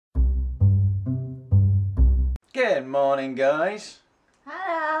Good morning, guys.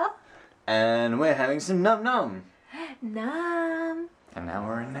 Hello. And we're having some num num. Num. And now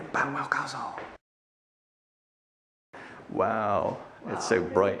we're in the Banwell Castle. Wow, it's so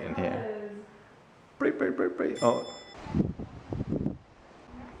bright in here. Bright. Oh.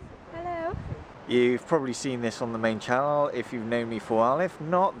 Hello. You've probably seen this on the main channel if you've known me for a while. If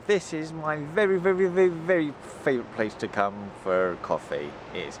not, this is my very favourite place to come for coffee.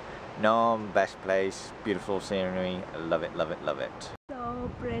 It's Nom, best place, beautiful scenery, love it.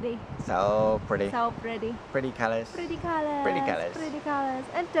 So pretty. So pretty. So pretty. Pretty colours. Pretty colors. Pretty colours. Pretty colors.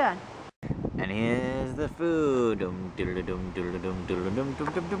 And done. And here's the food.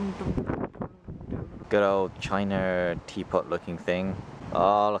 Good old China teapot looking thing.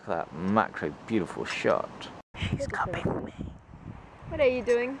 Oh, look at that macro beautiful shot. She's coming with me. What are you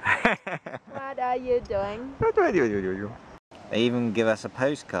doing? What are you doing? They even give us a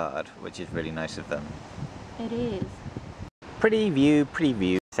postcard, which is really nice of them. It is. Pretty view.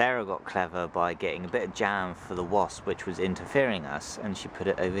 Sarah got clever by getting a bit of jam for the wasp which was interfering us, and she put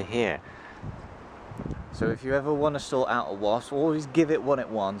it over here. So if you ever want to sort out a wasp, always give it what it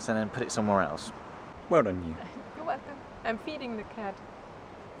wants and then put it somewhere else. Well done, you. You're welcome. I'm feeding the cat.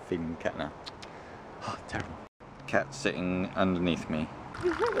 Feeding the cat now. Oh, terrible. Cat sitting underneath me.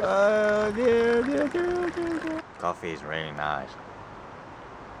 Coffee is really nice.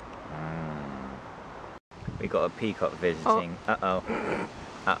 We got a peacock visiting. Oh.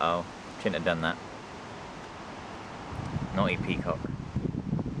 Uh-oh. Shouldn't have done that. Naughty peacock.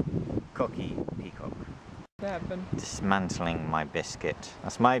 Cocky peacock. What happened? Dismantling my biscuit.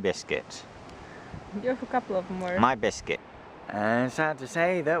 That's my biscuit. You have a couple of more. My biscuit. And sad to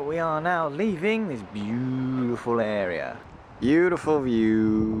say that we are now leaving this beautiful area. Beautiful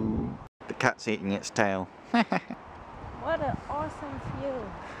view. The cat's eating its tail. What an awesome view.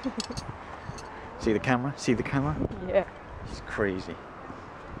 See the camera? See the camera? Yeah. It's crazy.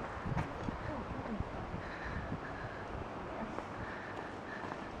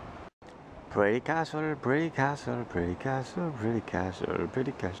 Pretty castle, pretty castle, pretty castle, pretty castle,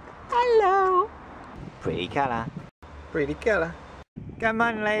 pretty castle. Hello. Pretty colour. Pretty colour. Come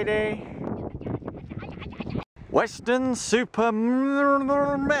on, lady. Western Super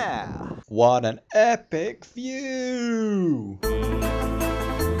Mare. What an epic view!